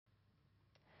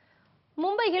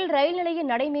மும்பையில் ரயில் நிலைய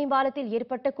நடைமேம்பாலத்தில்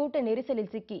ஏற்பட்ட கூட்ட நெரிசலில்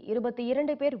சிக்கி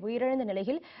 22 பேர் உயிரிழந்த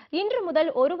நிலையில் இன்று முதல்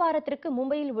ஒரு வாரத்திற்கு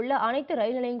மும்பையில் உள்ள அனைத்து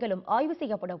ரயில் நிலையங்களும் ஆய்வு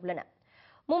செய்யப்பட உள்ளன.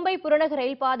 மும்பை புறநகர்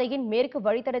ரயில் பாதையின் மேற்கு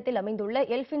வழித்தடத்தில் அமைந்துள்ள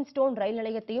எல்பின்ஸ்டோன் ரயில்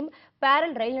நிலையத்தையும்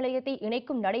பேரல் ரயில் நிலையத்தை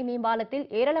இணைக்கும் நடைமேம்பாலத்தில்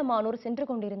ஏராளமானோர் சென்று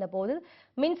கொண்டிருந்த போது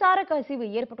மின்சார கசிவு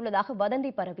ஏற்பட்டுள்ளதாக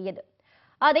வதந்தி பரவியது.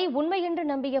 அதை உண்மை என்று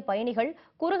நம்பிய பயணிகள்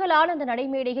குறுகலான அந்த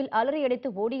நடைமேடையில் அலறியடித்து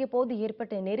ஓடிய போது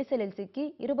ஏற்பட்ட நெரிசலில் சிக்கி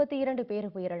 22 பேர்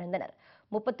உயிரிழந்தனர்.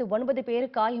 39 பேர்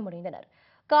காயமடைந்தனர்.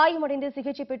 காயமடைந்து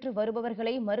சிகிச்சை பெற்று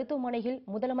வருபவர்களை மருத்துவமனையில்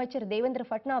முதலமைச்சர் தேவேந்திர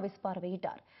பட்னாவிஸ்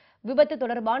பார்வையிட்டார். விபத்து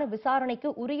தொடர்பான விசாரணைக்கு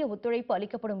உரிய ஒத்துழைப்பு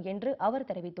அளிக்கப்படும் என்று அவர்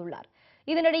தெரிவித்துள்ளார்.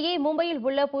 இதனிடையே மும்பையில்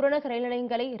உள்ள புறநகர் ரயில்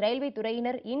நிலையங்களை ரயில்வே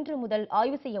துறையினர் இன்று முதல்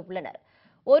ஆய்வு செய்ய உள்ளனர்.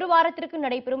 ஒரு வாரத்திற்கு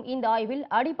நடைபெறும் இந்த ஆய்வில்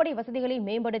அடிப்படை வசதிகளை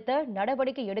மேம்படுத்த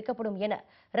நடவடிக்கை எடுக்கப்படும் என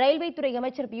ரயில்வே துறை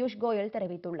அமைச்சர் பியூஷ் கோயல்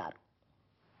தெரிவித்துள்ளார்.